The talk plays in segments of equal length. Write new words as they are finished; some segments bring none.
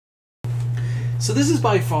So this is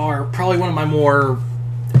by far probably one of my more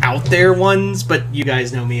out there ones, but you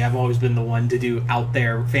guys know me, I've always been the one to do out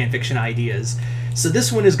there fanfiction ideas. So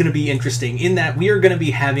this one is going to be interesting in that we are going to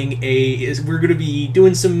be we're going to be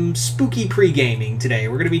doing some spooky pre-gaming today.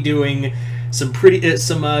 We're going to be doing some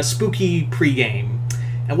spooky pre-game.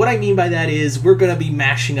 And what I mean by that is we're going to be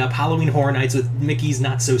mashing up Halloween Horror Nights with Mickey's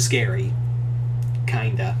Not So Scary.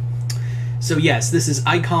 Kinda. So yes, this is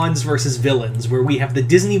icons versus villains, where we have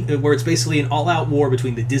where it's basically an all-out war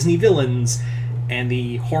between the Disney villains and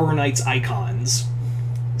the Horror Nights icons.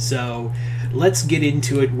 So let's get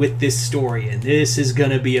into it with this story, and this is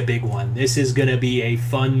gonna be a big one. This is gonna be a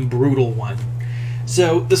fun, brutal one.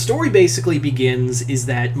 So the story basically begins is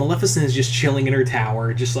that Maleficent is just chilling in her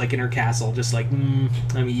tower, just like in her castle, just like,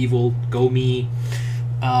 I'm evil, go me.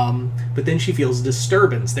 But then she feels a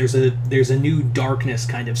disturbance. There's a new darkness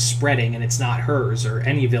kind of spreading, and it's not hers or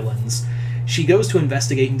any villains. She goes to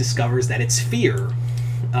investigate and discovers that it's Fear.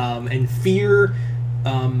 And Fear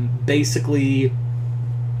basically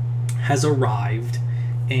has arrived,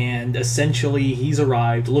 and essentially he's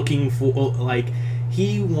arrived looking for,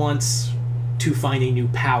 he wants to find a new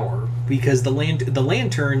power, because the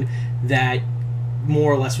lantern that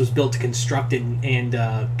more or less was built to construct and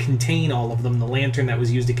contain all of them, the lantern that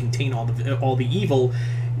was used to contain all the evil,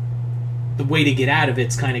 the way to get out of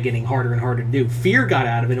it's kind of getting harder and harder to do. Fear got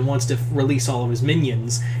out of it and wants to release all of his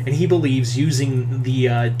minions, and he believes using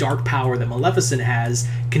the dark power that Maleficent has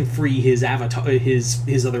can free his avatar,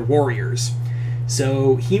 his other warriors.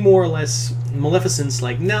 So he more or less, Maleficent's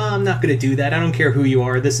like, no, I'm not going to do that. I don't care who you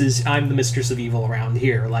are. I'm the mistress of evil around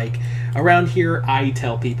here. Like, around here, I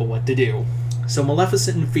tell people what to do. So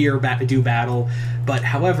Maleficent and Fear do battle, but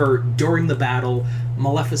however, during the battle,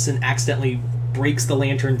 Maleficent accidentally breaks the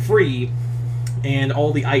lantern free, and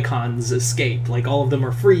all the icons escape. Like, all of them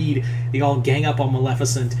are freed. They all gang up on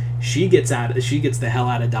Maleficent. She gets the hell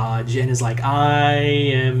out of Dodge and is like, I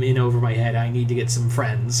am in over my head. I need to get some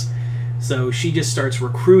friends. So she just starts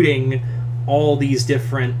recruiting all these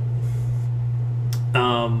different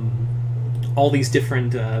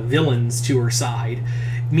villains to her side.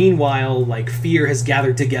 Meanwhile, like, Fear has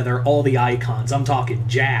gathered together all the icons. I'm talking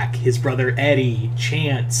Jack, his brother Eddie,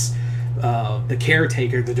 Chance, the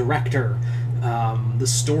caretaker, the director, the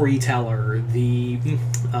storyteller, the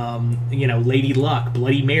Lady Luck,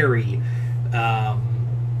 Bloody Mary, the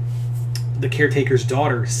caretaker's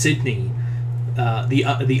daughter, Sydney,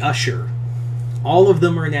 the usher. All of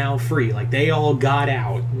them are now free. Like, they all got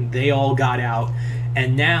out.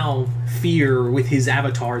 And now Fear, with his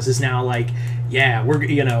avatars, is now like, yeah,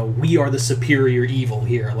 we are the superior evil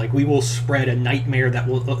here. Like, we will spread a nightmare that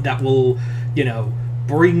will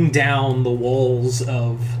bring down the walls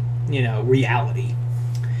of, reality.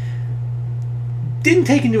 Didn't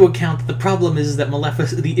take into account that the problem is that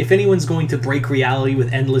Maleficent, if anyone's going to break reality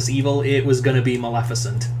with endless evil, it was going to be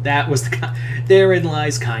Maleficent. That was therein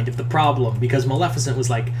lies kind of the problem, because Maleficent was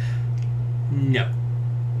like, no,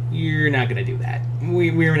 you're not going to do that.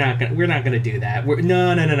 We're not going to do that.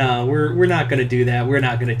 No. We're not going to do that. We're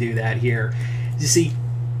not going to do that here. You see,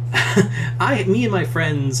 me and my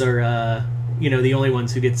friends are the only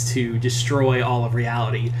ones who gets to destroy all of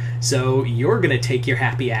reality. So you're going to take your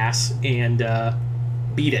happy ass and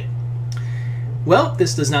beat it. Well,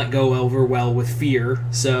 this does not go over well with Fear,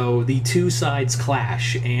 so the two sides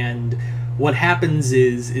clash, and what happens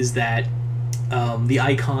is that the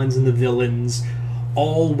icons and the villains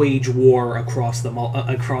all wage war across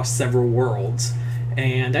several worlds.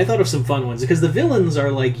 And I thought of some fun ones, because the villains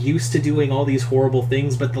are like used to doing all these horrible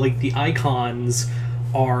things, but the icons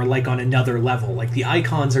are like on another level. Like, the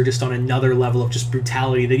icons are just on another level of just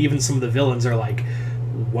brutality that even some of the villains are like,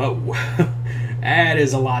 whoa, that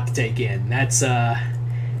is a lot to take in. That's a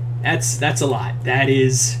lot. That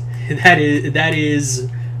is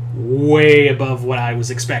way above what I was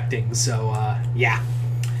expecting. So yeah.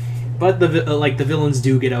 But the villains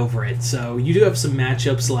do get over it. So you do have some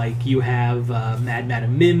matchups, like you have Mad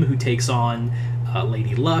Madam Mim, who takes on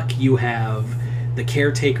Lady Luck. You have the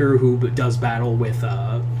caretaker, who does battle with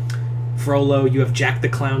Frollo. You have Jack the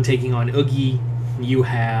Clown taking on Oogie. You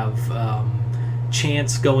have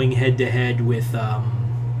Chance going head-to-head with...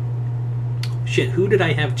 who did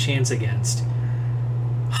I have Chance against?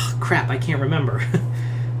 Oh, crap, I can't remember.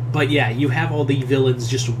 But yeah, you have all the villains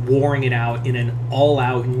just warring it out in an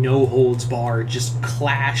all-out, no-holds-barred, just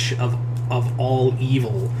clash of all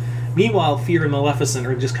evil. Meanwhile, Fear and Maleficent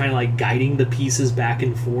are just kind of like guiding the pieces back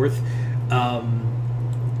and forth.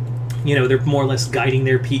 They're more or less guiding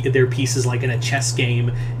their pieces like in a chess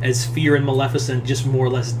game, as Fear and Maleficent just more or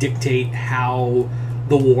less dictate how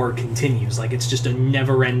the war continues. Like, it's just a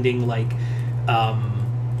never-ending,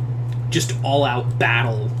 just all-out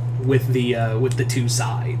battle with the two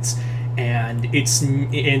sides, and it's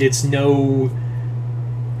no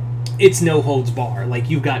holds bar. Like,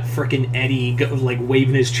 you've got frickin' Eddie like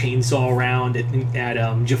waving his chainsaw around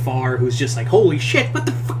at Jafar, who's just like, holy shit, what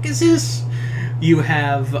the fuck is this? You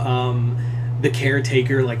have the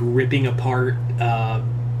caretaker like ripping apart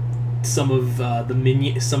some of the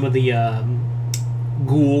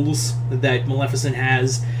ghouls that Maleficent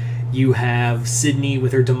has. You have Sydney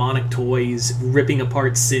with her demonic toys ripping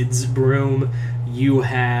apart Sid's broom. You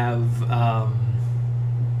have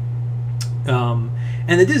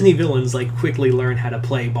and the Disney villains like quickly learn how to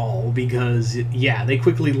play ball, because yeah, they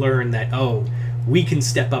quickly learn that, oh, we can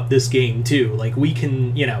step up this game too. Like, we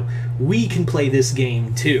can, we can play this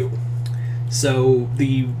game too. So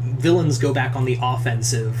the villains go back on the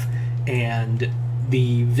offensive, and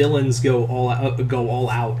the villains go all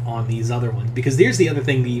out on these other ones. Because there's the other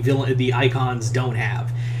thing the icons don't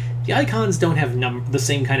have. The icons don't have the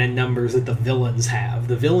same kind of numbers that the villains have.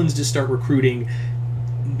 The villains just start recruiting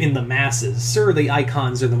in the masses. Sure, the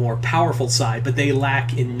icons are the more powerful side, but they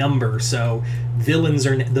lack in number. So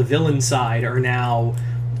the villain side are now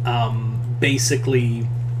basically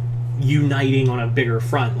uniting on a bigger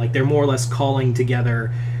front. Like, they're more or less calling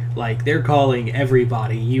together. Like, they're calling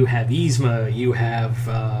everybody. You have Yzma, you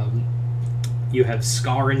have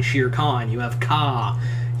Scar and Shere Khan, you have Ka,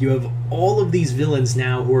 you have all of these villains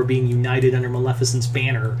now who are being united under Maleficent's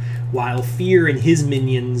banner, while Fear and his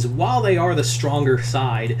minions, while they are the stronger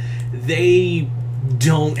side, they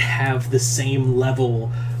don't have the same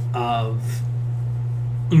level of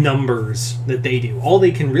numbers that they do. All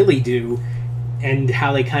they can really do, and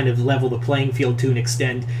how they kind of level the playing field to an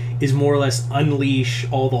extent, is more or less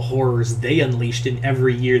unleash all the horrors they unleashed in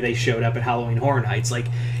every year they showed up at Halloween Horror Nights. Like,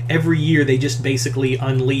 every year they just basically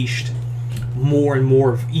unleashed more and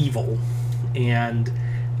more of evil, and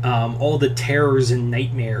all the terrors and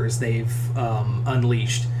nightmares they've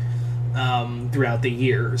unleashed throughout the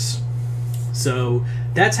years. So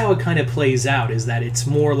that's how it kind of plays out, is that it's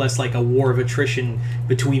more or less like a war of attrition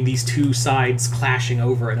between these two sides clashing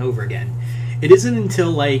over and over again. It isn't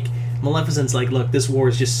until, like, Maleficent's like, look, this war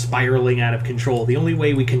is just spiraling out of control. The only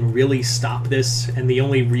way we can really stop this, and the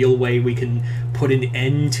only real way we can put an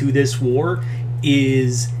end to this war,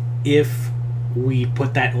 is if we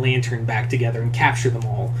put that lantern back together and capture them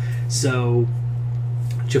all. So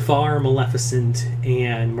Jafar, Maleficent,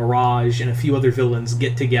 and Mirage, and a few other villains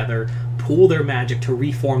get together, pool their magic to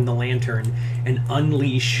reform the lantern, and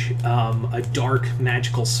unleash a dark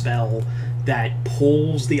magical spell that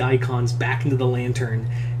pulls the icons back into the lantern.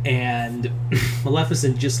 And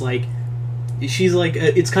Maleficent just, like, she's like,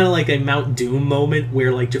 it's kind of like a Mount Doom moment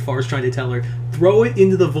where, like, Jafar's trying to tell her, throw it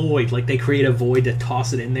into the void. Like, they create a void to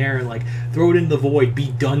toss it in there, and, like, throw it into the void, be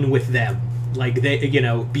done with them. Like, they,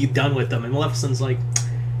 be done with them. And Maleficent's like,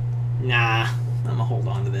 nah, I'm gonna hold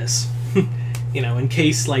on to this. In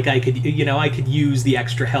case, like, I could use the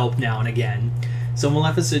extra help now and again. So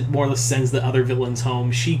Maleficent more or less sends the other villains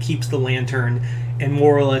home. She keeps the lantern, and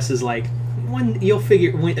more or less is like, you'll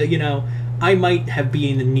figure, I might have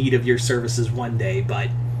been in need of your services one day, but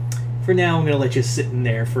for now I'm going to let you sit in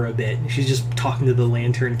there for a bit. She's just talking to the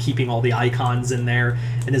lantern, keeping all the icons in there,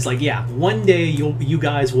 and it's like, yeah, one day you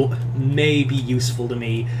guys may be useful to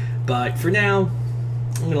me, but for now,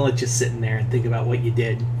 I'm going to let you sit in there and think about what you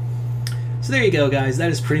did. So there you go, guys. That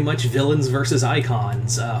is pretty much villains versus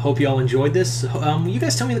icons. Hope you all enjoyed this. You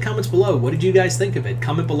guys tell me in the comments below. What did you guys think of it?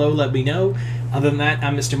 Comment below, let me know. Other than that,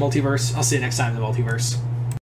 I'm Mr. Multiverse. I'll see you next time in the Multiverse.